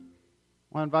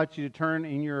I want to invite you to turn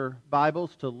in your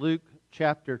Bibles to Luke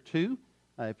chapter 2.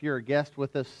 If you're a guest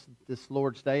with us this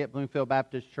Lord's Day at Bloomfield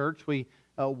Baptist Church, we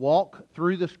walk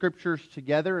through the Scriptures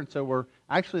together, and so we're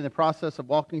actually in the process of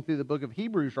walking through the book of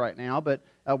Hebrews right now, but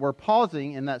we're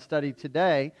pausing in that study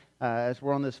today as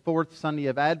we're on this fourth Sunday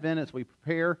of Advent as we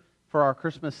prepare for our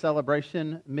Christmas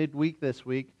celebration midweek this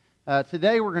week.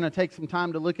 Today we're going to take some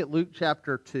time to look at Luke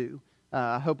chapter 2.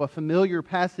 I hope a familiar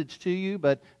passage to you,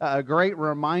 but a great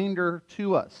reminder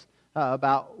to us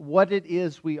about what it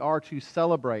is we are to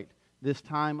celebrate this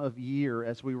time of year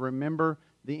as we remember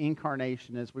the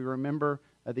incarnation, as we remember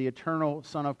the eternal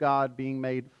Son of God being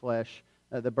made flesh,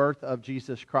 the birth of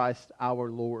Jesus Christ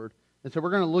our Lord. And so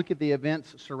we're going to look at the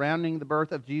events surrounding the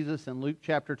birth of Jesus in Luke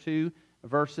chapter 2,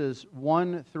 verses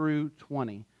 1 through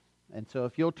 20. And so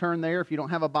if you'll turn there, if you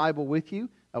don't have a Bible with you,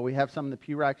 we have some in the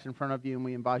pew racks in front of you, and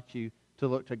we invite you to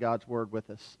look to God's Word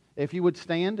with us. If you would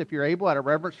stand, if you're able, out of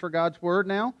reverence for God's Word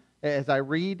now, as I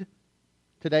read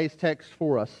today's text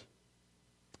for us.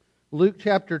 Luke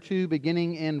chapter 2,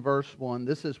 beginning in verse 1.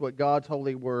 This is what God's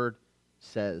holy Word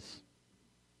says.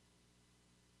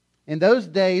 In those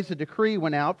days a decree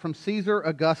went out from Caesar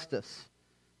Augustus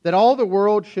that all the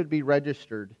world should be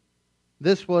registered.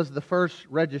 This was the first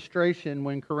registration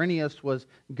when Quirinius was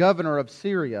governor of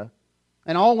Syria,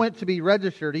 and all went to be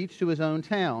registered, each to his own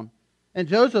town. And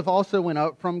Joseph also went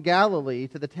up from Galilee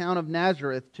to the town of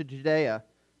Nazareth to Judea,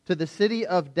 to the city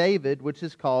of David, which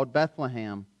is called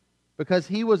Bethlehem, because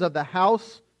he was of the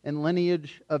house and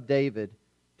lineage of David,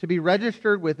 to be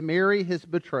registered with Mary his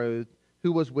betrothed,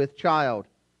 who was with child.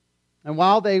 And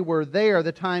while they were there,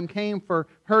 the time came for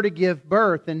her to give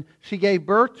birth, and she gave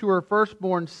birth to her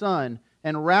firstborn son,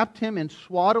 and wrapped him in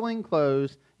swaddling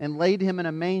clothes, and laid him in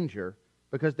a manger,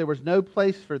 because there was no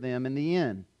place for them in the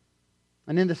inn.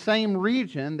 And in the same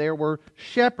region there were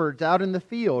shepherds out in the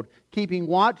field, keeping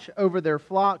watch over their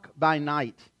flock by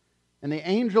night. And the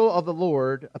angel of the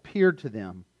Lord appeared to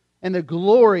them, and the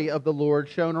glory of the Lord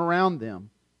shone around them,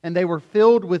 and they were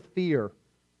filled with fear.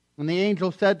 And the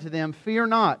angel said to them, "Fear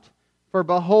not, for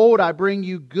behold, I bring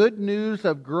you good news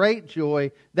of great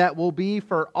joy that will be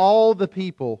for all the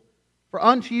people. For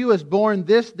unto you is born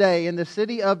this day in the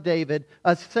city of David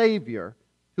a Savior,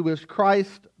 who is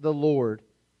Christ the Lord.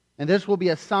 And this will be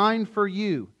a sign for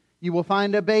you. You will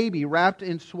find a baby wrapped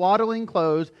in swaddling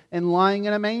clothes and lying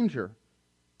in a manger."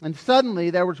 And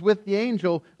suddenly there was with the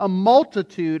angel a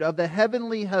multitude of the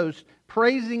heavenly host,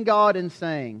 praising God and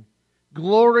saying,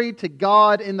 "Glory to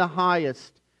God in the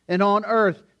highest, and on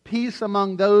earth peace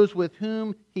among those with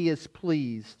whom He is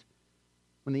pleased."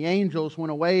 When the angels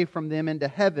went away from them into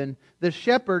heaven, the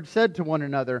shepherds said to one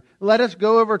another, "Let us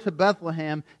go over to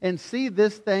Bethlehem and see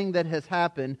this thing that has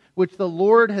happened, which the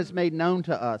Lord has made known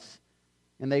to us."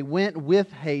 And they went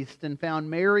with haste and found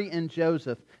Mary and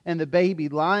Joseph and the baby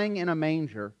lying in a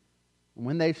manger. And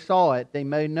when they saw it, they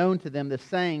made known to them the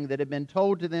saying that had been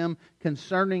told to them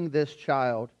concerning this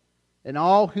child. And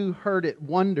all who heard it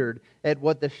wondered at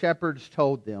what the shepherds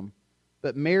told them.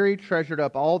 But Mary treasured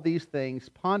up all these things,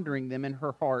 pondering them in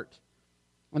her heart.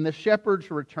 When the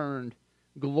shepherds returned,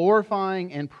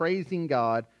 glorifying and praising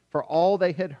God for all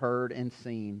they had heard and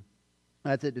seen,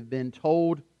 as it had been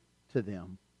told to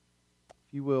them.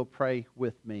 If you will, pray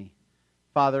with me.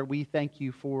 Father, we thank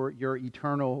you for your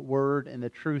eternal word and the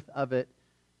truth of it.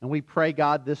 And we pray,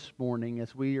 God, this morning,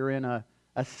 as we are in a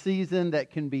season that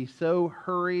can be so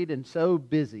hurried and so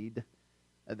busied,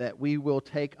 that we will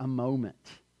take a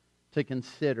moment to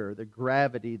consider the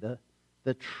gravity,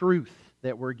 the truth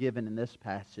that we're given in this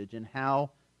passage and how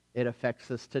it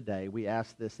affects us today. We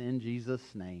ask this in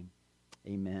Jesus' name.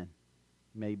 Amen.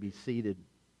 You may be seated.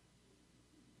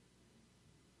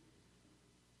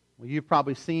 Well, you've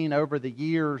probably seen over the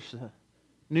years,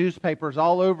 newspapers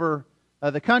all over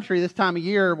the country this time of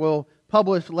year will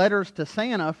publish letters to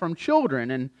Santa from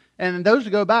children, and those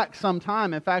go back some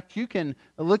time. In fact, you can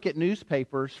look at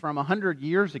newspapers from 100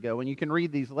 years ago and you can read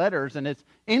these letters, and it's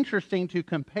interesting to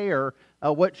compare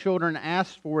what children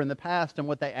asked for in the past and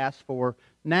what they ask for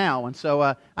now. And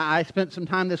so I spent some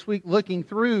time this week looking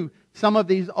through some of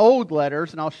these old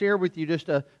letters, and I'll share with you just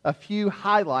a few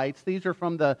highlights. These are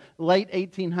from the late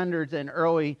 1800s and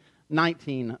early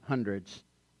 1900s.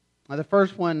 The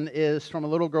first one is from a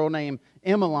little girl named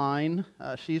Emmeline.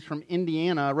 She's from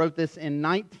Indiana. Wrote this in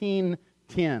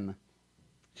 1910.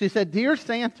 She said, "Dear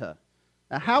Santa,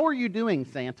 how are you doing,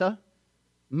 Santa?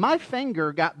 My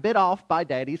finger got bit off by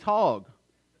Daddy's hog.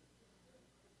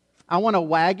 I want a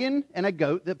wagon and a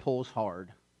goat that pulls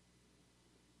hard."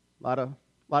 A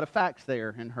lot of facts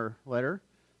there in her letter.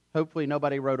 Hopefully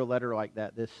nobody wrote a letter like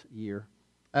that this year.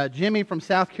 Jimmy from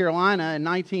South Carolina in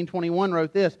 1921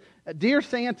 wrote this: "Dear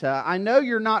Santa, I know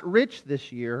you're not rich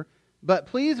this year, but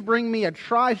please bring me a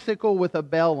tricycle with a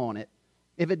bell on it.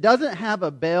 If it doesn't have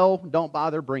a bell, don't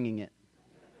bother bringing it."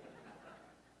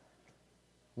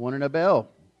 Wanted a bell.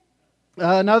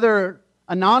 Another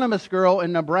anonymous girl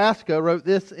in Nebraska wrote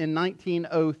this in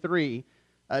 1903.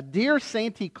 "Dear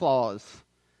Santa Claus,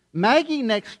 Maggie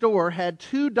next door had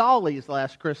 2 dollies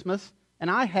last Christmas,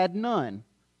 and I had none.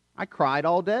 I cried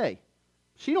all day.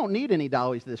 She don't need any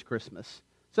dollies this Christmas,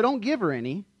 so don't give her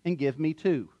any and give me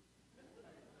 2.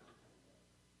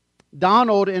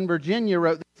 Donald in Virginia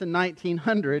wrote this in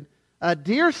 1900.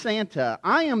 "Dear Santa,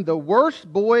 I am the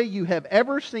worst boy you have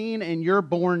ever seen in your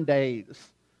born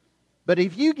days. But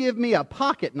if you give me a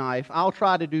pocket knife, I'll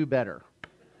try to do better."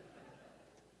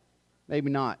 Maybe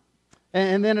not.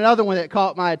 And then another one that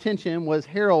caught my attention was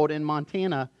Harold in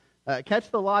Montana.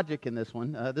 Catch the logic in this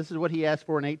one. This is what he asked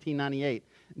for in 1898.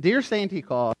 "Dear Santa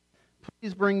Claus,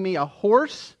 please bring me a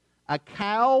horse, a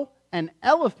cow, an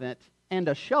elephant, and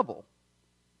a shovel."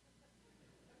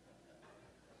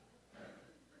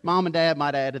 Mom and Dad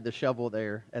might have added the shovel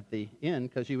there at the end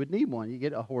because you would need one. You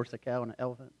get a horse, a cow, and an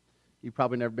elephant. You've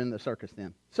probably never been to the circus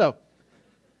then. So,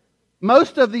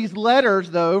 most of these letters,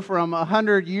 though, from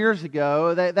 100 years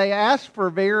ago, they asked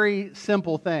for very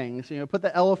simple things. Put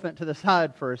the elephant to the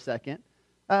side for a second.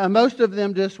 Most of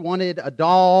them just wanted a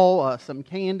doll, some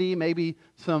candy, maybe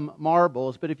some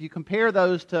marbles. But if you compare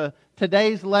those to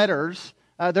today's letters,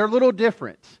 they're a little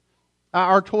different.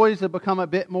 Our toys have become a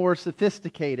bit more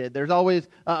sophisticated. There's always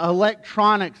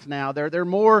electronics now. They're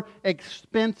more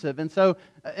expensive. And so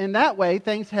in that way,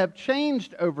 things have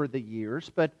changed over the years.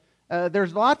 But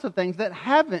there's lots of things that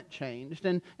haven't changed.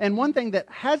 And one thing that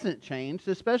hasn't changed,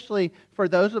 especially for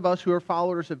those of us who are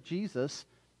followers of Jesus,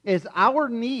 is our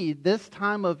need this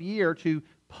time of year to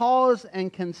pause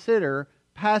and consider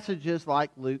passages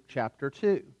like Luke chapter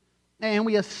 2. And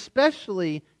we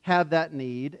especially have that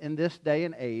need in this day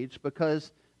and age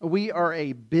because we are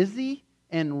a busy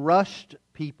and rushed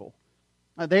people.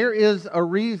 There is a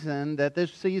reason that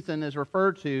this season is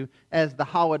referred to as the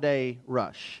holiday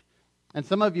rush. And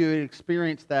some of you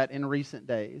experienced that in recent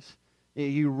days.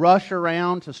 You rush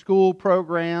around to school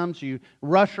programs, you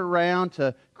rush around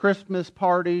to Christmas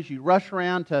parties, you rush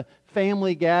around to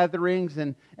family gatherings,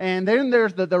 and then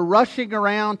there's the rushing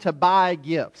around to buy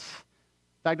gifts.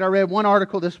 In fact, I read one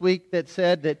article this week that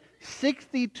said that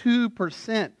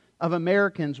 62% of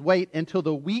Americans wait until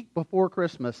the week before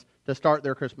Christmas to start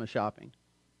their Christmas shopping.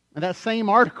 And that same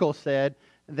article said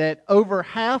that over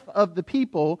half of the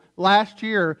people last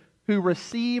year who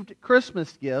received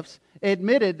Christmas gifts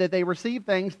admitted that they received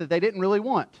things that they didn't really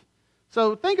want.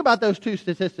 So think about those two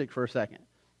statistics for a second.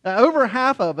 Over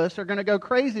half of us are going to go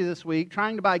crazy this week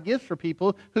trying to buy gifts for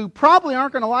people who probably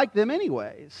aren't going to like them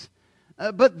anyways.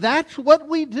 But that's what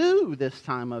we do this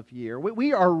time of year.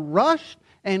 We are rushed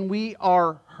and we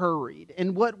are hurried.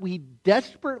 And what we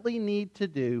desperately need to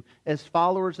do as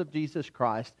followers of Jesus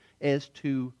Christ is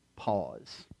to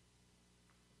pause.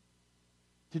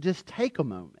 To just take a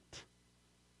moment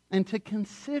and to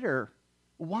consider,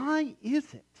 why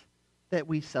is it that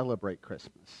we celebrate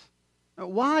Christmas?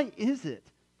 Why is it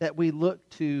that we look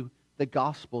to the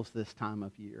Gospels this time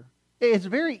of year? It's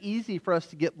very easy for us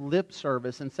to get lip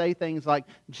service and say things like,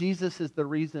 Jesus is the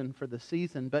reason for the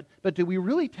season. But do we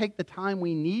really take the time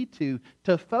we need to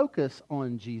focus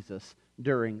on Jesus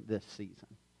during this season?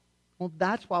 Well,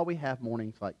 that's why we have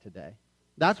mornings like today.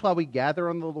 That's why we gather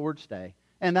on the Lord's Day.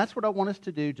 And that's what I want us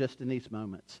to do just in these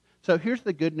moments. So here's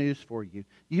the good news for you.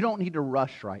 You don't need to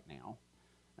rush right now.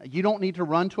 You don't need to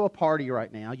run to a party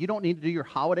right now. You don't need to do your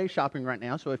holiday shopping right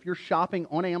now. So if you're shopping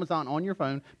on Amazon on your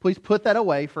phone, please put that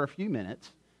away for a few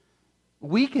minutes.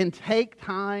 We can take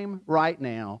time right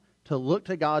now to look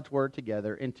to God's Word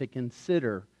together and to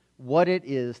consider what it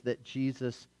is that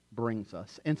Jesus brings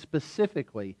us. And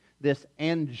specifically, this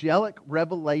angelic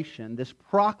revelation, this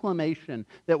proclamation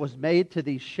that was made to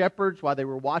these shepherds while they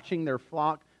were watching their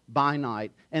flock by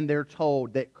night. And they're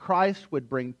told that Christ would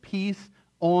bring peace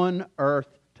on earth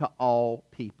to all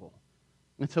people.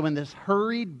 And so in this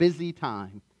hurried, busy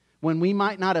time, when we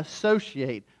might not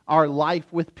associate our life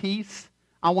with peace,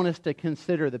 I want us to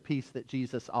consider the peace that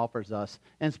Jesus offers us,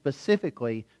 and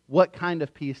specifically what kind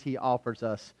of peace He offers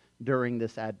us during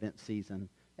this Advent season,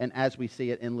 and as we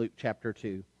see it in Luke chapter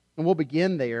 2. And we'll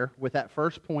begin there with that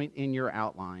first point in your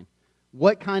outline.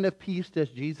 What kind of peace does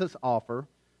Jesus offer?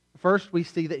 First, we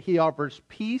see that He offers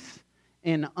peace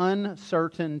in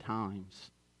uncertain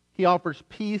times. He offers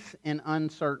peace in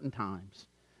uncertain times.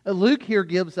 Luke here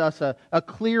gives us a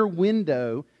clear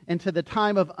window into the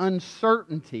time of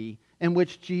uncertainty in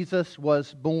which Jesus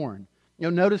was born. You'll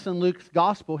notice in Luke's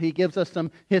gospel, he gives us some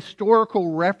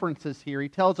historical references here. He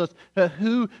tells us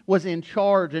who was in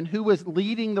charge and who was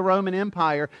leading the Roman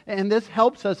Empire. And this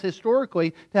helps us historically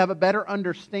to have a better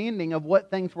understanding of what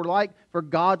things were like for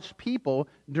God's people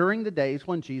during the days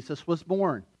when Jesus was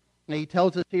born. And he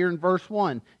tells us here in verse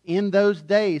 1, in those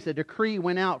days a decree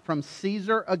went out from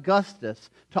Caesar Augustus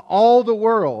to all the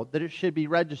world that it should be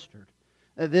registered.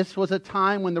 This was a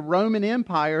time when the Roman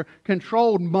Empire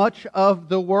controlled much of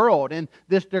the world. And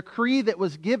this decree that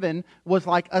was given was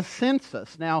like a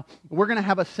census. Now, we're going to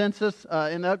have a census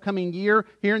in the upcoming year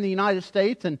here in the United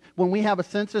States. And when we have a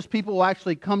census, people will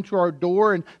actually come to our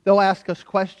door and they'll ask us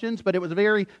questions. But it was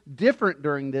very different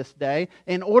during this day.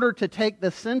 In order to take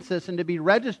the census and to be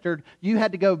registered, you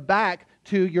had to go back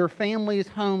to your family's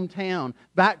hometown,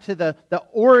 back to the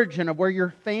origin of where your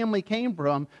family came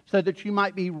from, so that you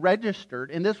might be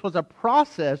registered. And this was a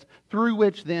process through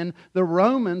which then the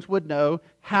Romans would know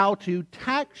how to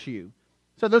tax you.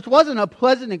 So this wasn't a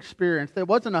pleasant experience. There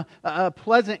wasn't a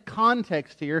pleasant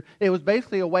context here. It was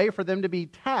basically a way for them to be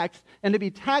taxed, and to be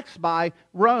taxed by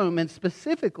Rome, and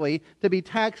specifically to be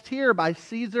taxed here by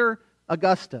Caesar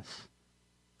Augustus.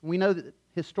 We know that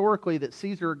historically that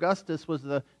Caesar Augustus was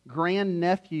the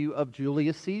grandnephew of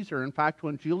Julius Caesar. In fact,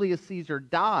 when Julius Caesar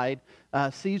died,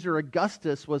 Caesar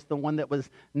Augustus was the one that was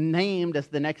named as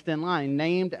the next in line,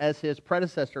 named as his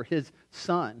predecessor, his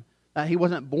son. He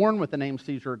wasn't born with the name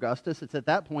Caesar Augustus. It's at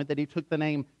that point that he took the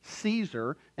name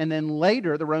Caesar, and then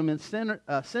later the Roman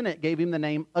Senate gave him the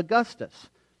name Augustus.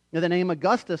 Now, the name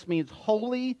Augustus means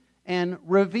holy and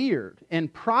revered.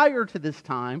 And prior to this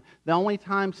time, the only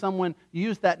time someone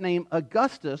used that name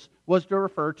Augustus was to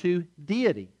refer to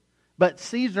deity. But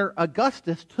Caesar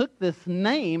Augustus took this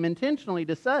name intentionally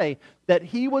to say that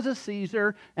he was a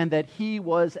Caesar and that he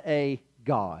was a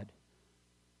god.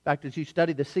 In fact, as you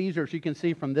study the Caesars, you can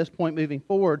see from this point moving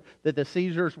forward that the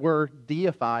Caesars were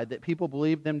deified, that people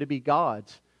believed them to be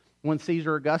gods. When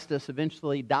Caesar Augustus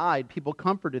eventually died, people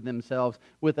comforted themselves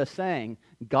with a saying,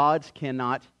 gods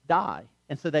cannot die.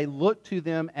 And so they looked to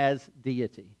them as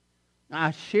deity.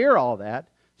 I share all that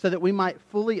so that we might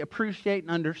fully appreciate and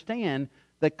understand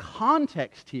the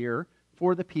context here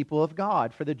for the people of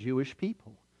God, for the Jewish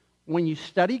people. When you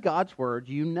study God's Word,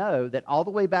 you know that all the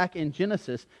way back in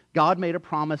Genesis, God made a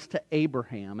promise to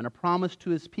Abraham and a promise to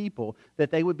his people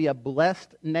that they would be a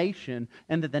blessed nation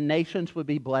and that the nations would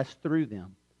be blessed through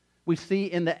them. We see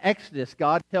in the Exodus,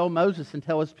 God tell Moses and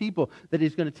tell his people that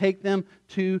he's going to take them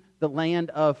to the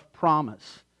land of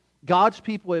promise. God's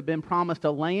people have been promised a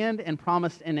land and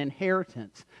promised an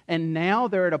inheritance. And now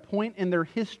they're at a point in their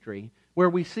history where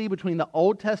we see between the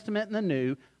Old Testament and the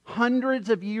New, hundreds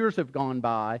of years have gone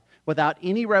by without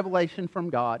any revelation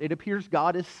from God. It appears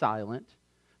God is silent.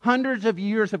 Hundreds of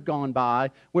years have gone by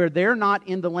where they're not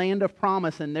in the land of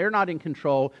promise and they're not in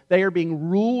control. They are being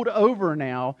ruled over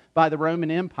now by the Roman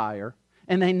Empire.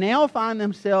 And they now find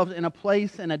themselves in a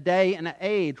place and a day and an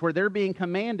age where they're being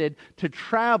commanded to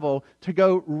travel to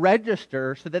go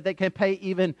register so that they can pay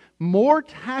even more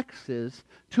taxes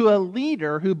to a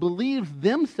leader who believes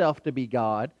themselves to be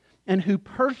God and who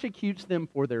persecutes them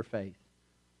for their faith.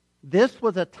 This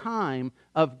was a time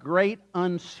of great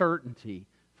uncertainty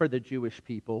for the Jewish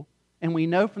people, and we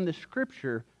know from the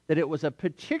Scripture that it was a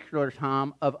particular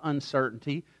time of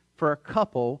uncertainty for a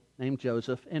couple named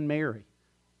Joseph and Mary.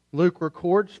 Luke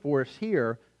records for us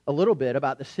here a little bit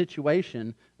about the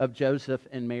situation of Joseph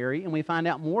and Mary, and we find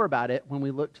out more about it when we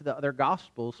look to the other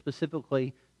Gospels,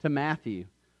 specifically to Matthew.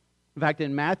 In fact,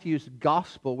 in Matthew's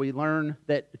Gospel, we learn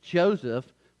that Joseph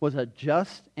was a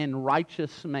just and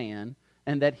righteous man,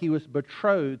 and that he was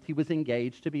betrothed, he was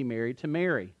engaged to be married to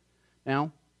Mary.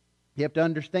 Now, you have to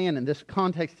understand, in this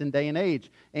context and day and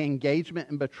age, engagement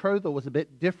and betrothal was a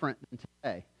bit different than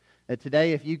today.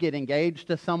 Today, if you get engaged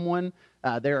to someone,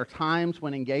 there are times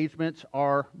when engagements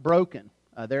are broken.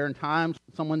 There are times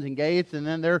when someone's engaged and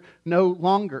then they're no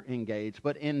longer engaged.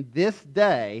 But in this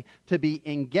day, to be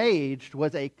engaged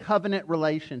was a covenant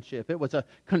relationship. It was a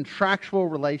contractual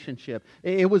relationship.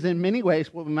 It was in many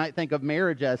ways what we might think of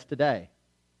marriage as today.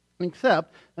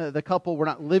 Except the couple were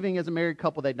not living as a married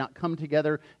couple. They'd not come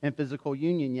together in physical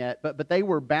union yet. But they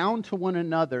were bound to one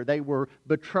another. They were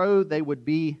betrothed. They would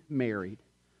be married.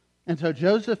 And so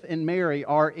Joseph and Mary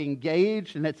are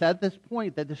engaged. And it's at this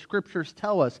point that the Scriptures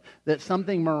tell us that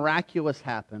something miraculous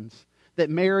happens.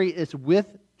 That Mary is with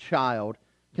child,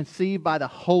 conceived by the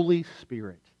Holy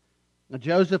Spirit. Now,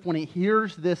 Joseph, when he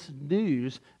hears this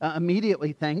news,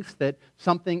 immediately thinks that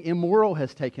something immoral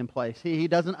has taken place. He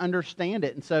doesn't understand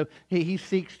it, and so he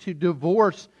seeks to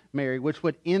divorce Mary, which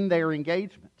would end their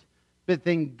engagement. But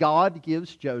then God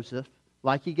gives Joseph,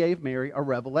 like he gave Mary, a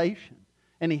revelation.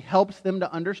 And he helps them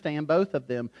to understand, both of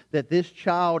them, that this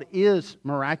child is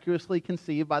miraculously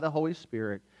conceived by the Holy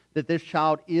Spirit, that this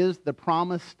child is the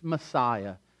promised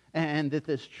Messiah, and that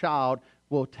this child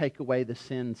will take away the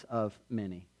sins of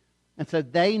many. And so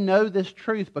they know this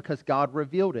truth because God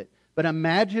revealed it. But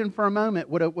imagine for a moment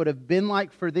what it would have been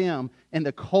like for them in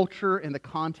the culture and the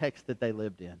context that they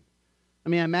lived in. I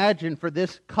mean, imagine for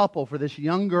this couple, for this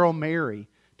young girl, Mary,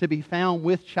 to be found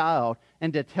with child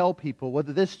and to tell people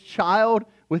whether this child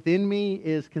within me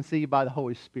is conceived by the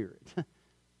Holy Spirit.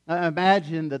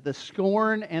 Imagine that the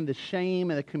scorn and the shame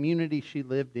in the community she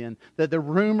lived in, that the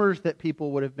rumors that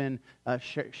people would have been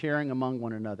sharing among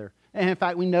one another. And in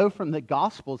fact, we know from the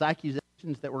Gospels,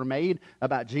 accusations that were made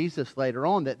about Jesus later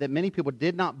on, that many people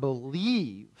did not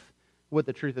believe what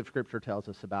the truth of Scripture tells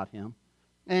us about him.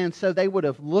 And so they would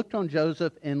have looked on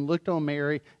Joseph and looked on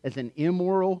Mary as an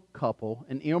immoral couple,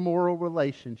 an immoral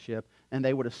relationship, and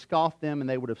they would have scoffed them and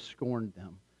they would have scorned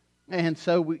them. And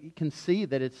so we can see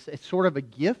that it's sort of a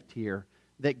gift here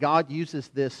that God uses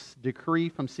this decree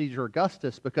from Caesar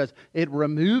Augustus, because it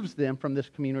removes them from this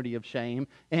community of shame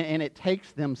and it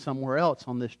takes them somewhere else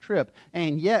on this trip.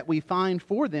 And yet we find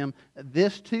for them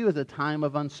this too is a time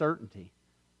of uncertainty.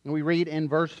 And we read in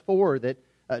verse 4 that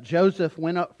Joseph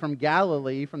went up from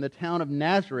Galilee, from the town of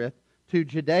Nazareth, to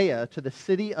Judea, to the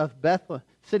city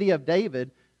of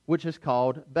David, which is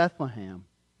called Bethlehem.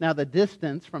 Now, the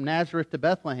distance from Nazareth to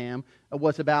Bethlehem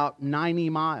was about 90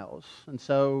 miles. And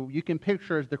so you can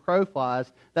picture, as the crow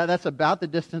flies, that's about the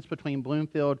distance between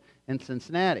Bloomfield and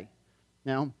Cincinnati.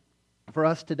 Now, for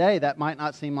us today, that might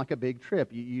not seem like a big trip.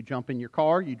 You jump in your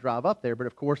car, you drive up there. But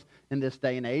of course, in this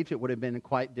day and age, it would have been a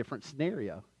quite different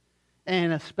scenario.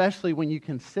 And especially when you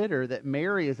consider that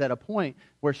Mary is at a point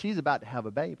where she's about to have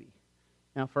a baby.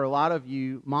 Now, for a lot of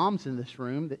you moms in this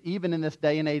room, that even in this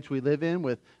day and age we live in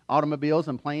with automobiles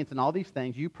and planes and all these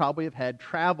things, you probably have had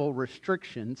travel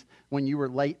restrictions when you were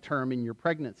late term in your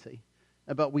pregnancy.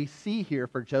 But we see here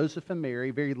for Joseph and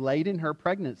Mary, very late in her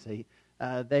pregnancy,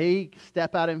 they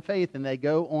step out in faith and they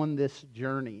go on this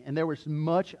journey. And there was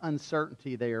much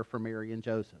uncertainty there for Mary and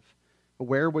Joseph.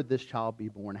 Where would this child be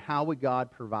born? How would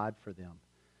God provide for them?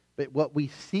 But what we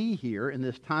see here in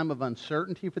this time of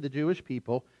uncertainty for the Jewish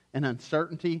people and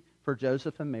uncertainty for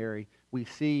Joseph and Mary, we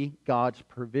see God's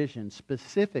provision.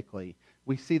 Specifically,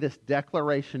 we see this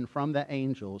declaration from the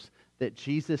angels that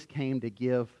Jesus came to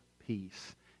give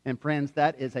peace. And friends,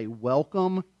 that is a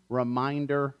welcome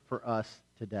reminder for us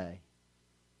today.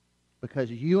 Because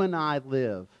you and I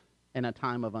live in a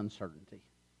time of uncertainty.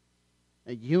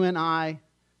 You and I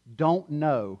don't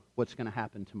know what's going to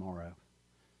happen tomorrow.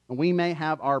 And we may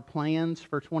have our plans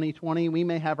for 2020. We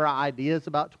may have our ideas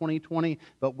about 2020,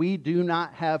 but we do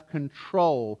not have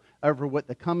control over what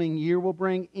the coming year will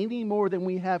bring any more than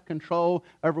we have control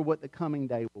over what the coming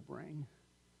day will bring.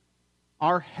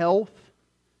 Our health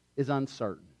is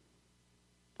uncertain.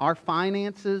 Our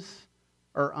finances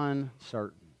are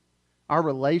uncertain. Our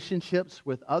relationships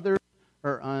with others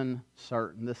are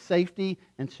uncertain. The safety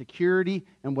and security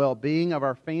and well-being of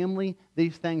our family,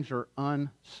 these things are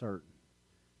uncertain.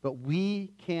 But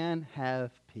we can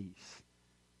have peace.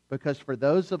 Because for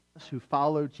those of us who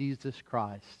follow Jesus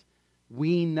Christ,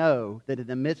 we know that in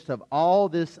the midst of all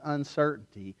this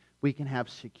uncertainty, we can have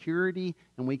security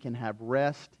and we can have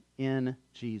rest in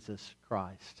Jesus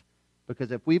Christ.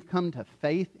 Because if we've come to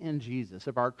faith in Jesus,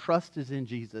 if our trust is in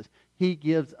Jesus, He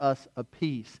gives us a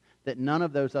peace that none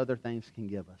of those other things can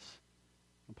give us.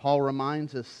 And Paul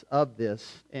reminds us of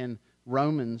this in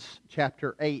Romans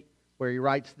chapter 8, where he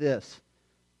writes this: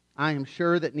 I am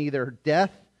sure that neither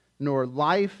death, nor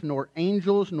life, nor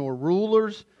angels, nor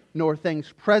rulers, nor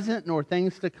things present, nor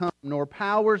things to come, nor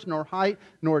powers, nor height,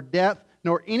 nor depth,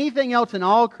 nor anything else in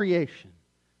all creation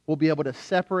will be able to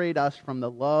separate us from the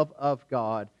love of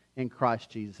God in Christ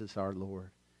Jesus our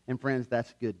Lord. And friends,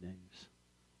 that's good news.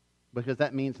 Because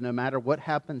that means no matter what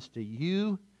happens to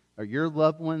you, or your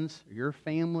loved ones, or your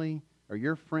family, or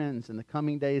your friends in the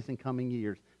coming days and coming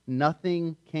years,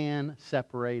 nothing can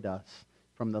separate us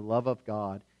from the love of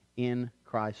God in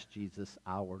Christ Jesus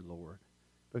our Lord.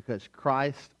 Because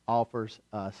Christ offers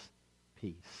us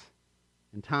peace.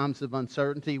 In times of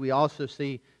uncertainty, we also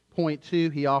see, point 2,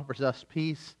 He offers us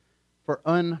peace for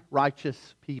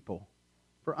unrighteous people.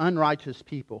 For unrighteous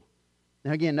people.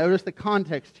 Now again, notice the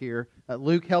context here.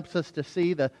 Luke helps us to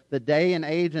see the day and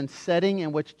age and setting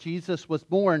in which Jesus was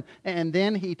born. And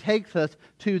then he takes us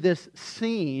to this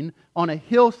scene on a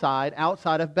hillside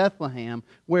outside of Bethlehem,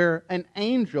 where an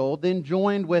angel, then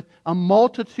joined with a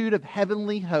multitude of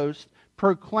heavenly hosts,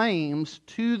 proclaims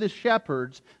to the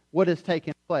shepherds what has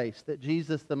taken place, that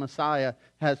Jesus the Messiah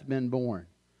has been born.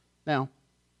 Now,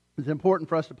 it's important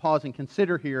for us to pause and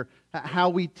consider here how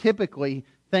we typically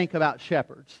think about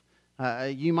shepherds.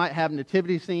 You might have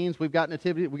nativity scenes. We got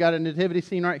a nativity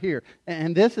scene right here.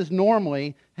 And this is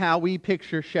normally how we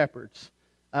picture shepherds.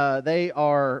 They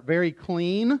are very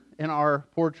clean in our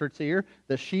portraits here.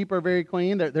 The sheep are very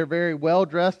clean. They're very well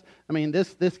dressed. I mean,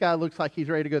 this guy looks like he's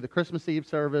ready to go to the Christmas Eve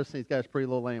service. He's got his pretty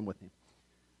little lamb with him.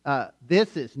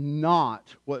 This is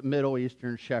not what Middle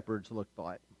Eastern shepherds looked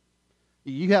like.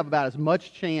 You have about as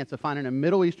much chance of finding a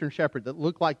Middle Eastern shepherd that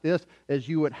looked like this as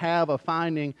you would have of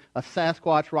finding a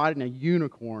Sasquatch riding a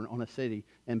unicorn on a city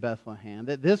in Bethlehem.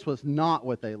 That this was not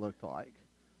what they looked like.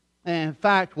 And in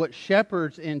fact, what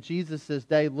shepherds in Jesus'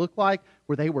 day looked like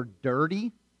were they were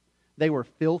dirty, they were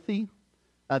filthy,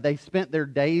 they spent their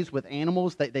days with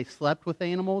animals, they slept with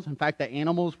animals. In fact, the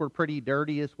animals were pretty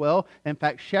dirty as well. In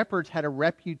fact, shepherds had a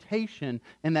reputation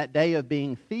in that day of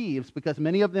being thieves because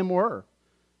many of them were.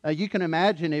 You can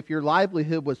imagine if your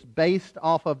livelihood was based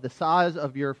off of the size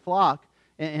of your flock,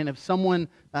 and if someone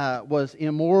was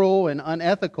immoral and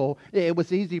unethical, it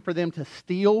was easy for them to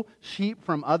steal sheep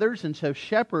from others. And so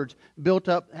shepherds built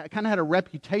up, kind of had a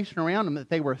reputation around them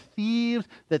that they were thieves,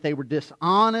 that they were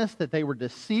dishonest, that they were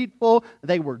deceitful,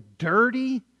 they were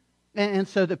dirty. And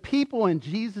so the people in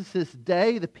Jesus'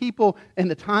 day, the people in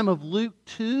the time of Luke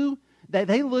 2,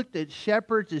 they looked at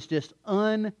shepherds as just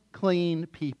unclean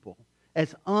people,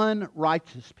 as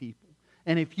unrighteous people.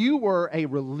 And if you were a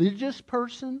religious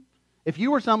person, if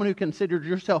you were someone who considered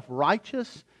yourself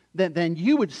righteous, then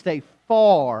you would stay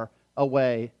far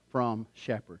away from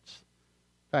shepherds.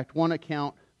 In fact, one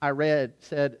account I read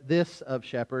said this of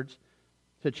shepherds,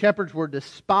 that shepherds were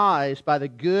despised by the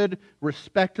good,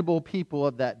 respectable people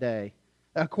of that day.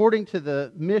 According to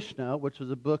the Mishnah, which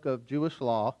was a book of Jewish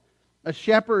law,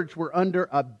 shepherds were under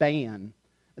a ban.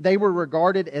 They were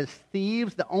regarded as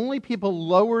thieves. The only people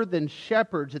lower than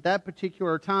shepherds at that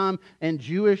particular time in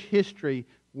Jewish history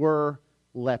were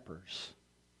lepers.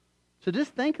 So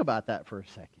just think about that for a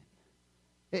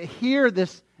second. Here,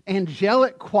 this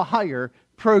angelic choir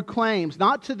proclaims,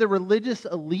 not to the religious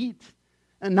elite,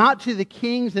 and not to the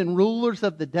kings and rulers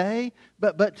of the day,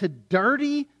 but to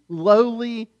dirty,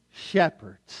 lowly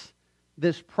shepherds.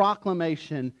 This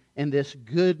proclamation and this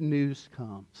good news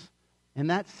comes. And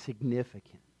that's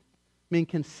significant. I mean,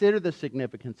 consider the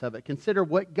significance of it. Consider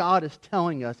what God is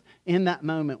telling us in that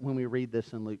moment when we read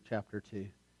this in Luke chapter 2.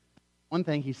 One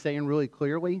thing he's saying really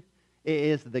clearly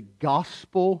is the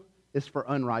gospel is for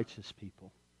unrighteous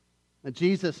people. Now,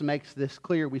 Jesus makes this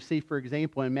clear. We see, for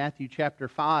example, in Matthew chapter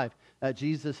 5,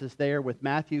 Jesus is there with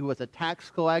Matthew, who was a tax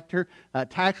collector.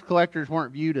 Tax collectors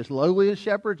weren't viewed as lowly as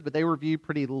shepherds, but they were viewed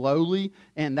pretty lowly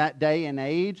in that day and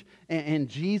age. And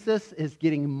Jesus is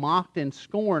getting mocked and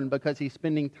scorned because he's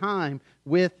spending time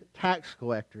with tax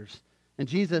collectors. And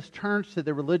Jesus turns to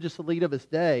the religious elite of his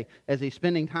day as he's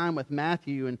spending time with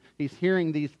Matthew, and he's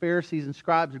hearing these Pharisees and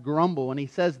scribes grumble, and he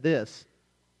says this,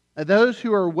 "Those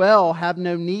who are well have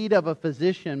no need of a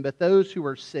physician, but those who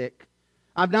are sick.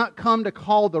 I've not come to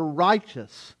call the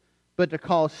righteous, but to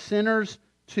call sinners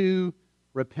to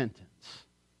repentance."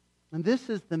 And this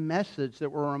is the message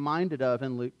that we're reminded of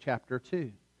in Luke chapter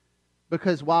 2.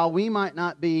 Because while we might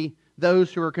not be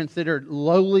those who are considered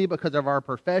lowly because of our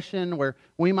profession, where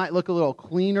we might look a little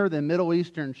cleaner than Middle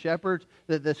Eastern shepherds,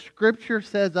 that the Scripture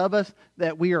says of us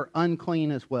that we are unclean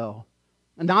as well.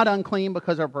 Not unclean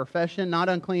because of our profession, not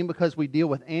unclean because we deal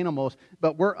with animals,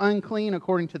 but we're unclean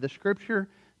according to the Scripture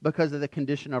because of the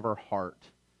condition of our heart.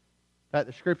 In fact,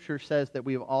 the Scripture says that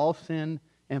we have all sinned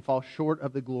and fall short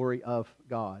of the glory of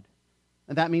God.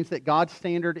 And that means that God's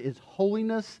standard is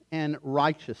holiness and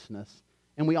righteousness.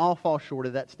 And we all fall short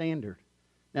of that standard.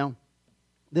 Now,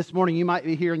 this morning you might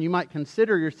be here and you might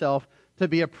consider yourself to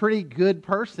be a pretty good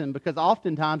person because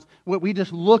oftentimes we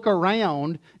just look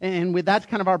around and that's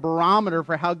kind of our barometer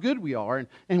for how good we are.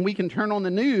 And we can turn on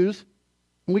the news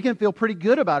and we can feel pretty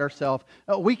good about ourselves.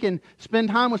 We can spend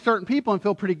time with certain people and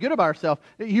feel pretty good about ourselves.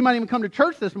 You might even come to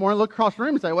church this morning, look across the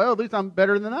room and say, well, at least I'm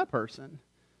better than that person.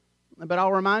 But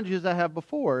I'll remind you, as I have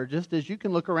before, just as you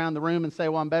can look around the room and say,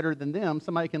 well, I'm better than them,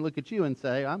 somebody can look at you and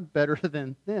say, I'm better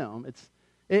than them.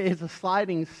 It's a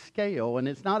sliding scale, and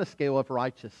it's not a scale of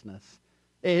righteousness.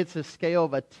 It's a scale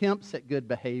of attempts at good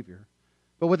behavior.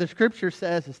 But what the Scripture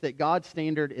says is that God's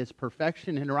standard is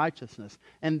perfection and righteousness.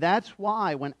 And that's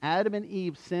why when Adam and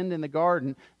Eve sinned in the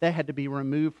garden, they had to be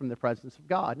removed from the presence of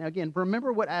God. Now again,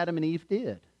 remember what Adam and Eve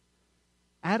did.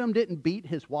 Adam didn't beat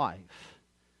his wife.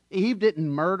 Eve didn't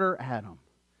murder Adam.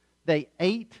 They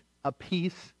ate a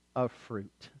piece of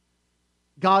fruit.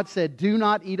 God said, do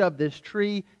not eat of this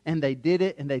tree, and they did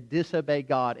it, and they disobeyed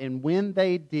God. And when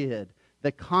they did,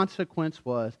 The consequence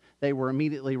was they were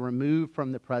immediately removed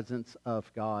from the presence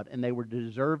of God, and they were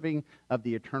deserving of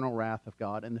the eternal wrath of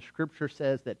God. And the Scripture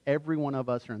says that every one of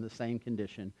us are in the same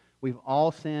condition. We've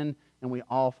all sinned, and we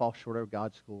all fall short of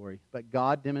God's glory. But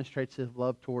God demonstrates His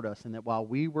love toward us, and that while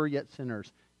we were yet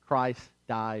sinners, Christ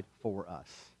died for us.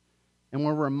 And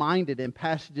we're reminded in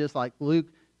passages like Luke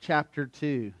chapter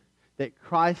 2 that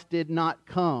Christ did not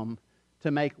come to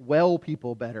make well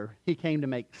people better. He came to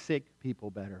make sick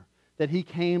people better. That He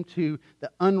came to the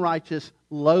unrighteous,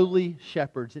 lowly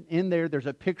shepherds. And in there's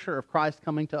a picture of Christ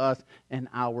coming to us and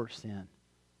our sin.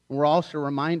 And we're also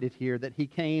reminded here that He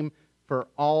came for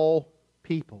all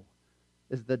people,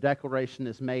 as the declaration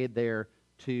is made there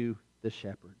to the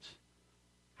shepherds.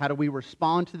 How do we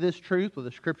respond to this truth? Well,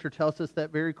 the Scripture tells us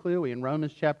that very clearly in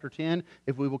Romans chapter 10.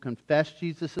 If we will confess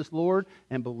Jesus as Lord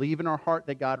and believe in our heart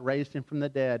that God raised Him from the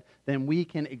dead, then we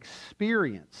can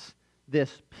experience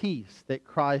this peace that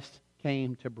Christ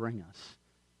came to bring us.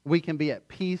 We can be at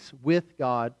peace with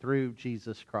God through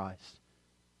Jesus Christ.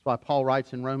 That's why Paul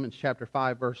writes in Romans chapter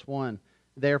 5, verse 1,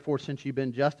 "Therefore, since you've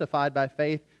been justified by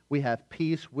faith, we have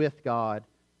peace with God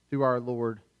through our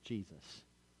Lord Jesus."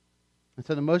 And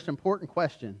so the most important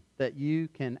question that you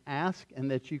can ask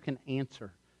and that you can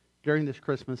answer during this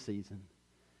Christmas season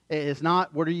is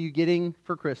not, what are you getting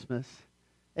for Christmas?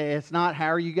 It's not, how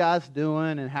are you guys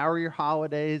doing and how are your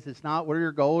holidays? It's not, what are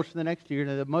your goals for the next year?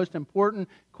 The most important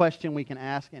question we can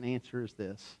ask and answer is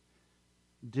this: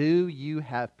 do you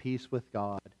have peace with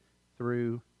God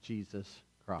through Jesus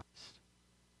Christ?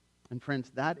 And friends,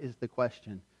 that is the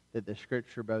question that the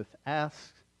Scripture both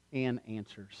asks and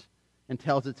answers, and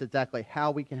tells us exactly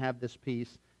how we can have this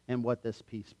peace and what this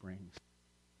peace brings.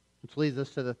 Which leads us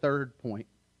to the third point.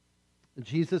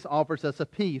 Jesus offers us a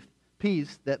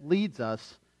peace that leads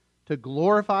us to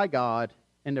glorify God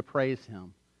and to praise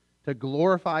Him. To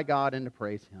glorify God and to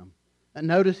praise Him. And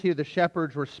notice here the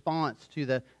shepherd's response to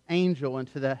the angel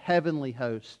and to the heavenly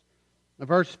host.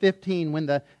 Verse 15, when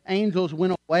the angels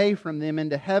went away from them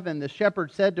into heaven, the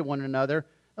shepherds said to one another,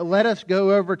 "Let us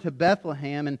go over to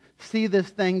Bethlehem and see this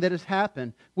thing that has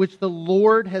happened, which the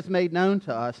Lord has made known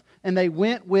to us." And they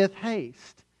went with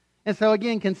haste. And so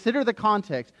again, consider the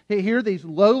context. Here these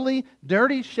lowly,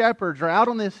 dirty shepherds are out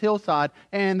on this hillside,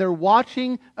 and they're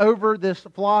watching over this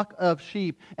flock of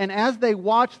sheep. And as they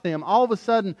watch them, all of a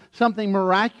sudden, something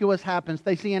miraculous happens.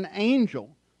 They see an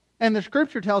angel. And the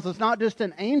Scripture tells us not just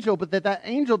an angel, but that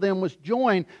angel then was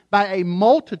joined by a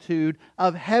multitude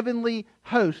of heavenly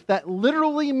hosts. That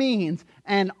literally means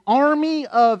an army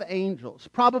of angels.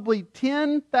 Probably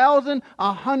 10,000,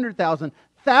 100,000.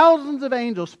 Thousands of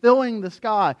angels filling the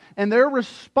sky. And their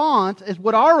response is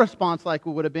what our response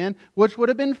likely would have been, which would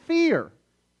have been fear.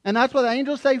 And that's why the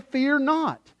angels say, "Fear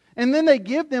not." And then they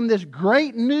give them this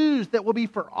great news that will be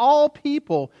for all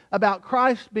people about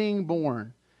Christ being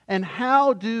born. And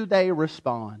how do they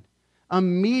respond?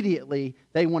 Immediately,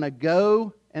 they want to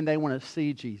go and they want to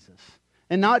see Jesus.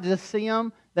 And not just see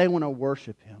Him, they want to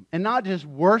worship Him. And not just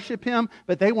worship Him,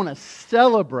 but they want to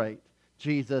celebrate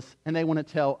Jesus, and they want to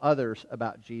tell others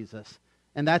about Jesus.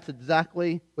 And that's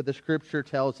exactly what the Scripture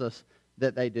tells us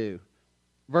that they do.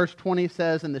 Verse 20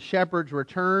 says, "And the shepherds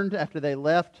returned after they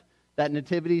left that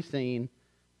nativity scene,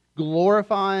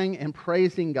 glorifying and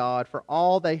praising God for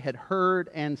all they had heard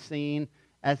and seen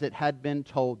as it had been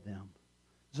told them."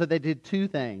 So they did two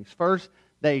things. First,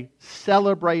 they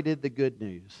celebrated the good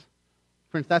news.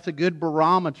 Friends, that's a good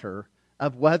barometer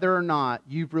of whether or not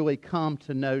you've really come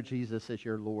to know Jesus as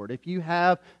your Lord. If you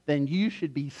have, then you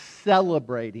should be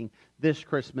celebrating this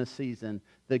Christmas season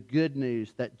the good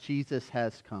news that Jesus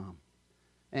has come.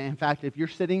 And in fact, if you're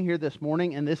sitting here this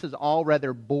morning and this is all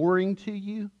rather boring to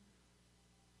you,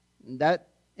 that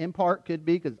in part could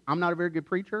be because I'm not a very good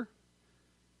preacher.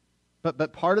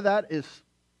 But part of that is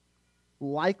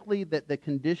likely that the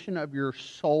condition of your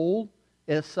soul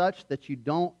is such that you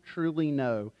don't truly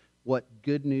know what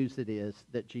good news it is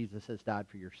that Jesus has died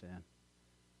for your sin.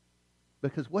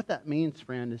 Because what that means,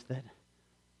 friend, is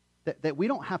that we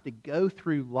don't have to go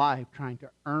through life trying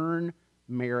to earn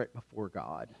merit before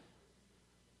God.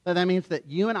 That means that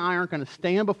you and I aren't going to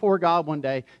stand before God one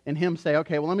day and Him say,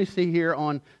 "Okay, well, let me see here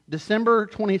on December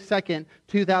 22nd,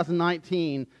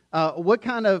 2019, what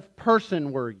kind of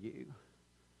person were you?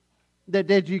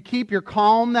 Did you keep your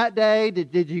calm that day?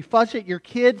 Did you fuss at your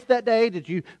kids that day? Did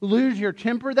you lose your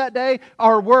temper that day?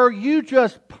 Or were you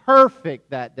just perfect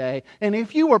that day? And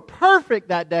if you were perfect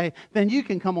that day, then you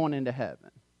can come on into heaven."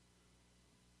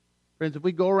 Friends, if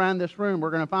we go around this room,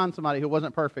 we're going to find somebody who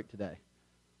wasn't perfect today.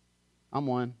 I'm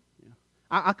one.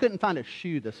 I couldn't find a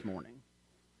shoe this morning.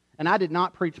 And I did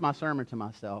not preach my sermon to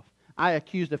myself. I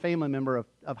accused a family member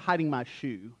of hiding my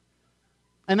shoe.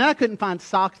 And then I couldn't find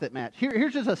socks that match.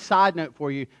 Here's just a side note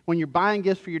for you. When you're buying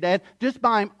gifts for your dad, just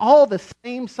buy him all the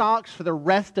same socks for the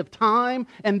rest of time,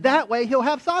 and that way he'll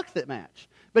have socks that match.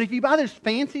 But if you buy those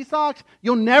fancy socks,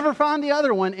 you'll never find the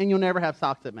other one, and you'll never have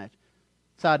socks that match.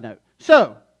 Side note.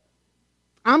 So,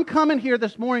 I'm coming here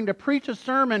this morning to preach a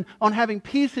sermon on having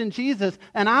peace in Jesus,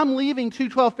 and I'm leaving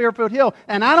 212 Fairfield Hill,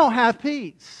 and I don't have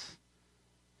peace.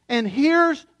 And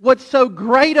here's what's so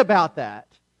great about that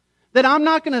I'm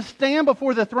not going to stand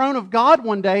before the throne of God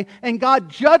one day and God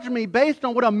judge me based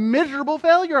on what a miserable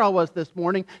failure I was this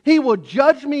morning. He will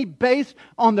judge me based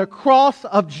on the cross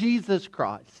of Jesus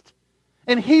Christ.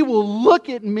 And He will look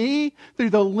at me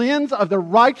through the lens of the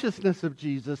righteousness of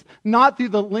Jesus, not through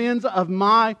the lens of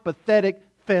my pathetic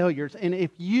failures. And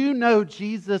if you know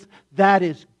Jesus, that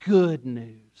is good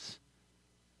news.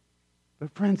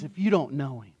 But friends, if you don't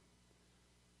know Him,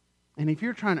 and if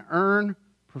you're trying to earn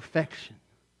perfection,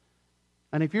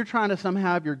 and if you're trying to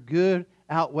somehow have your good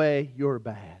outweigh your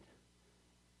bad,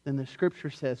 then the Scripture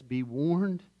says, be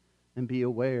warned and be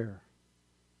aware.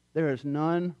 There is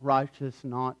none righteous,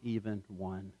 not even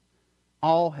one.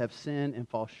 All have sinned and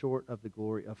fall short of the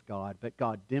glory of God. But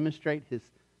God demonstrates His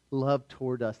love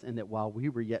toward us in that while we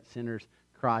were yet sinners,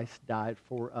 Christ died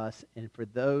for us. And for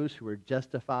those who are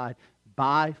justified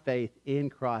by faith in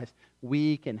Christ,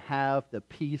 we can have the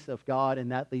peace of God,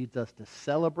 and that leads us to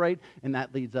celebrate, and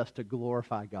that leads us to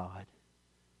glorify God.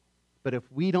 But if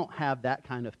we don't have that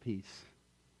kind of peace,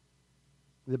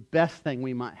 the best thing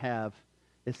we might have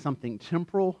is something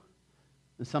temporal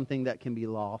and something that can be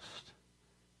lost.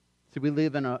 So we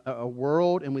live in a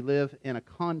world and we live in a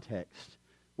context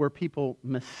where people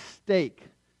mistake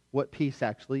what peace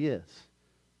actually is.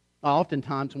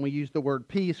 Oftentimes when we use the word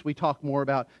peace, we talk more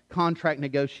about contract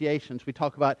negotiations. We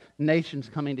talk about nations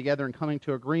coming together and coming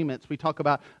to agreements. We talk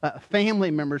about family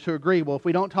members who agree, well, if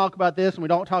we don't talk about this and we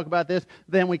don't talk about this,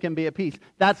 then we can be at peace.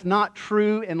 That's not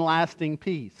true and lasting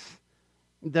peace.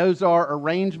 Those are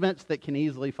arrangements that can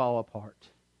easily fall apart.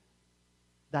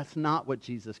 That's not what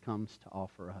Jesus comes to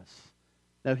offer us.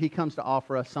 No, He comes to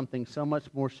offer us something so much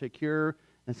more secure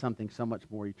and something so much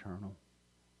more eternal.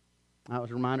 I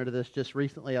was reminded of this just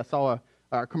recently. I saw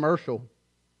a commercial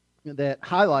that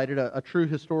highlighted a true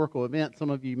historical event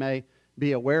some of you may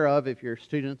be aware of if you're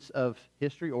students of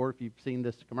history or if you've seen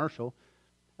this commercial.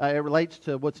 It relates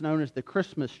to what's known as the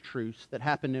Christmas truce that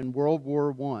happened in World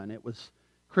War I. It was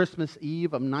Christmas Eve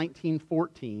of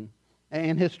 1914.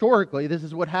 And historically, this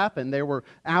is what happened. There were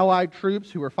Allied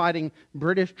troops who were fighting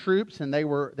British troops, and they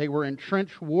were in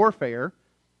trench warfare.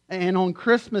 And on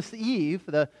Christmas Eve,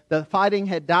 the fighting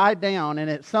had died down, and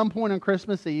at some point on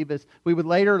Christmas Eve, as we would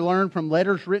later learn from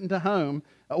letters written to home,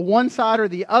 one side or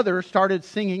the other started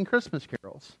singing Christmas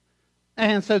carols.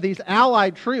 And so these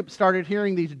Allied troops started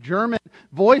hearing these German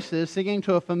voices singing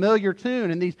to a familiar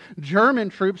tune, and these German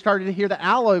troops started to hear the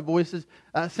Allied voices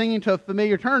singing to a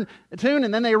familiar tune,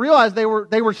 and then they realized they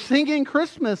were singing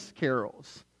Christmas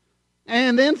carols.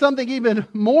 And then something even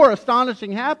more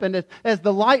astonishing happened as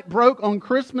the light broke on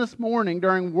Christmas morning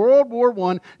during World War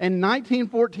I in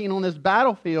 1914 on this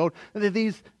battlefield.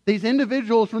 These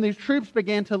individuals from these troops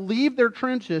began to leave their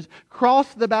trenches,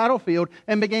 cross the battlefield,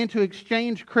 and began to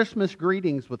exchange Christmas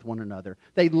greetings with one another.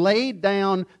 They laid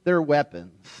down their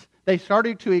weapons. They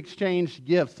started to exchange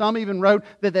gifts. Some even wrote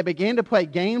that they began to play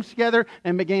games together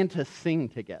and began to sing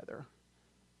together.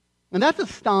 And that's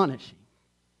astonishing.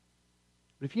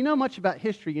 But if you know much about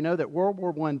history, you know that World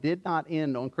War I did not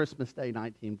end on Christmas Day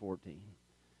 1914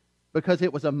 because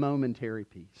it was a momentary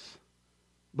peace.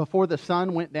 Before the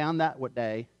sun went down that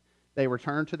day, they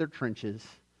returned to their trenches,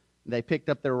 they picked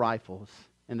up their rifles,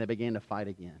 and they began to fight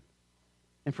again.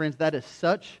 And friends, that is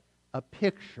such a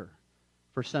picture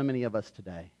for so many of us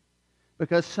today.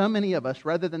 Because so many of us,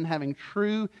 rather than having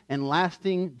true and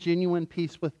lasting, genuine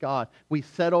peace with God, we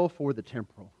settle for the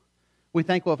temporal. We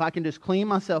think, well, if I can just clean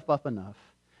myself up enough,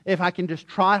 if I can just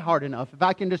try hard enough, if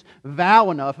I can just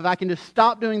vow enough, if I can just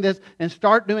stop doing this and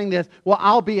start doing this, well,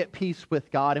 I'll be at peace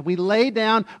with God. And we lay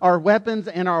down our weapons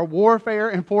and our warfare,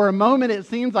 and for a moment it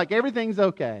seems like everything's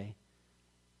okay.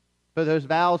 But those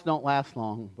vows don't last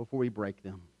long before we break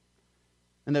them.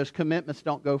 And those commitments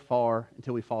don't go far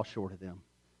until we fall short of them.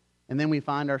 And then we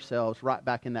find ourselves right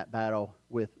back in that battle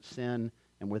with sin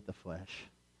and with the flesh.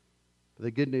 But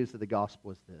the good news of the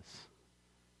gospel is this: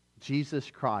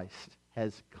 Jesus Christ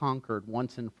has conquered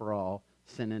once and for all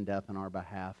sin and death on our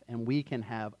behalf. And we can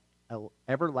have an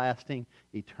everlasting,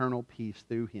 eternal peace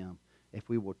through Him if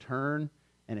we will turn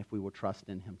and if we will trust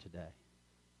in Him today.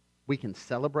 We can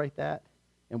celebrate that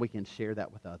and we can share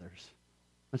that with others.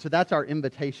 And so that's our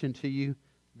invitation to you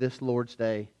this Lord's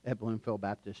Day at Bloomfield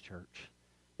Baptist Church.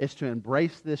 It's to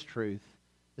embrace this truth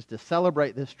is to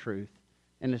celebrate this truth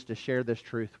and is to share this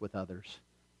truth with others.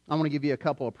 I want to give you a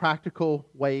couple of practical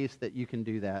ways that you can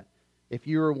do that. If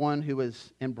you are one who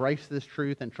has embraced this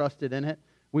truth and trusted in it,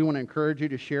 we want to encourage you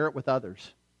to share it with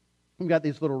others. We've got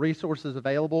these little resources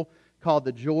available called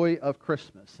The Joy of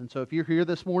Christmas. And so if you're here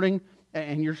this morning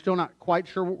and you're still not quite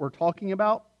sure what we're talking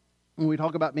about, when we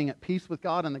talk about being at peace with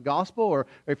God and the gospel, or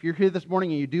if you're here this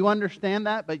morning and you do understand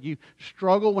that, but you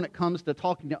struggle when it comes to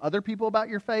talking to other people about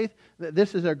your faith,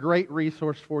 this is a great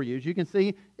resource for you. As you can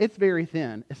see, it's very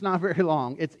thin. It's not very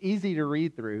long. It's easy to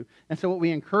read through. And so what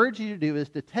we encourage you to do is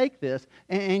to take this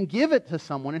and give it to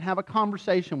someone and have a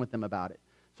conversation with them about it.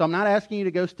 So I'm not asking you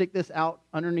to go stick this out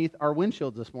underneath our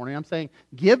windshields this morning. I'm saying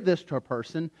give this to a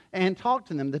person and talk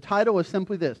to them. The title is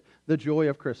simply this, The Joy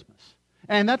of Christmas.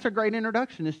 And that's a great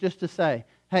introduction. It's just to say,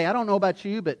 hey, I don't know about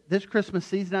you, but this Christmas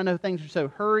season, I know things are so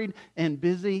hurried and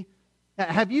busy.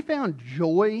 Have you found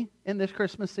joy in this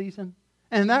Christmas season?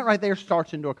 And that right there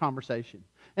starts into a conversation.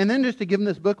 And then just to give them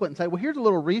this booklet and say, well, here's a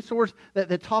little resource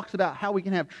that talks about how we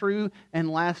can have true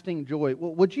and lasting joy.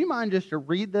 Well, would you mind just to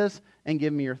read this and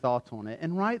give me your thoughts on it?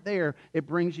 And right there, it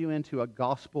brings you into a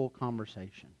gospel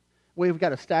conversation. We've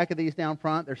got a stack of these down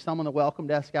front. There's some on the welcome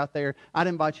desk out there. I'd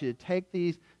invite you to take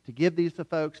these, to give these to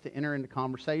folks, to enter into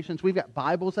conversations. We've got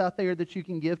Bibles out there that you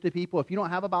can give to people. If you don't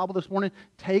have a Bible this morning,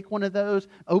 take one of those,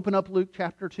 open up Luke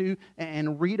chapter 2,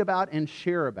 and read about and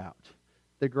share about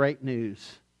the great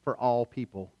news for all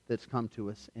people that's come to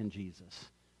us in Jesus.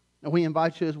 And we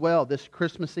invite you as well this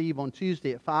Christmas Eve on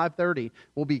Tuesday at 5:30.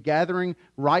 We'll be gathering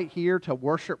right here to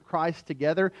worship Christ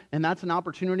together. And that's an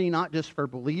opportunity not just for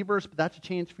believers, but that's a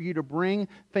chance for you to bring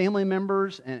family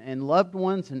members and loved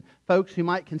ones and folks who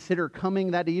might consider coming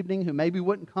that evening who maybe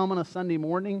wouldn't come on a Sunday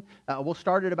morning. We'll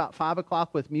start at about 5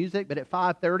 o'clock with music, but at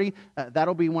 5:30,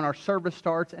 that'll be when our service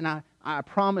starts. And I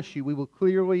promise you, we will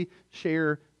clearly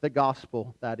share the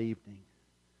gospel that evening.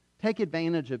 Take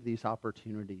advantage of these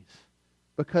opportunities,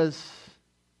 because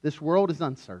this world is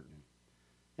uncertain.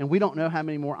 And we don't know how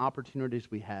many more opportunities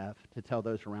we have to tell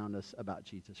those around us about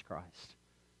Jesus Christ.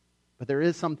 But there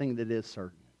is something that is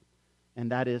certain,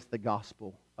 and that is the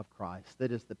gospel of Christ.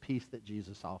 That is the peace that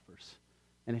Jesus offers.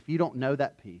 And if you don't know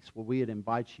that peace, well, we would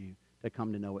invite you to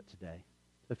come to know it today.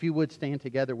 So if you would stand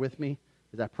together with me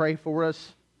as I pray for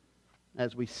us,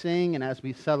 as we sing and as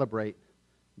we celebrate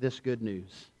this good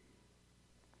news.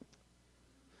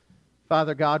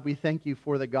 Father God, we thank you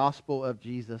for the gospel of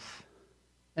Jesus.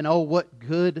 And oh, what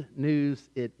good news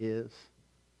it is.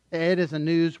 It is a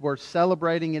news worth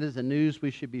celebrating. It is a news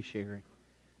we should be sharing.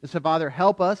 And so, Father,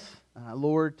 help us,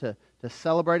 Lord, to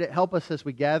celebrate it. Help us as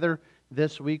we gather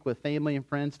this week with family and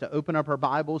friends to open up our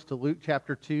Bibles to Luke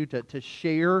chapter 2, to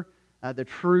share the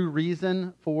true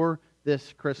reason for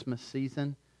this Christmas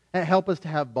season. And help us to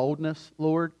have boldness,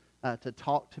 Lord, to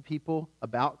talk to people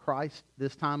about Christ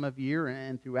this time of year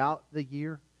and throughout the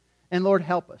year. And Lord,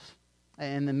 help us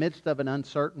in the midst of an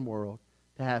uncertain world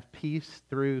to have peace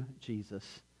through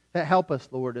Jesus. Help us,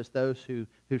 Lord, as those who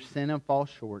sin and fall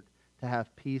short, to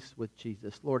have peace with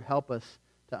Jesus. Lord, help us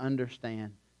to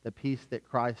understand the peace that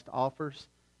Christ offers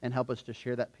and help us to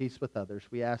share that peace with others.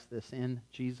 We ask this in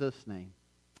Jesus' name.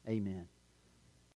 Amen.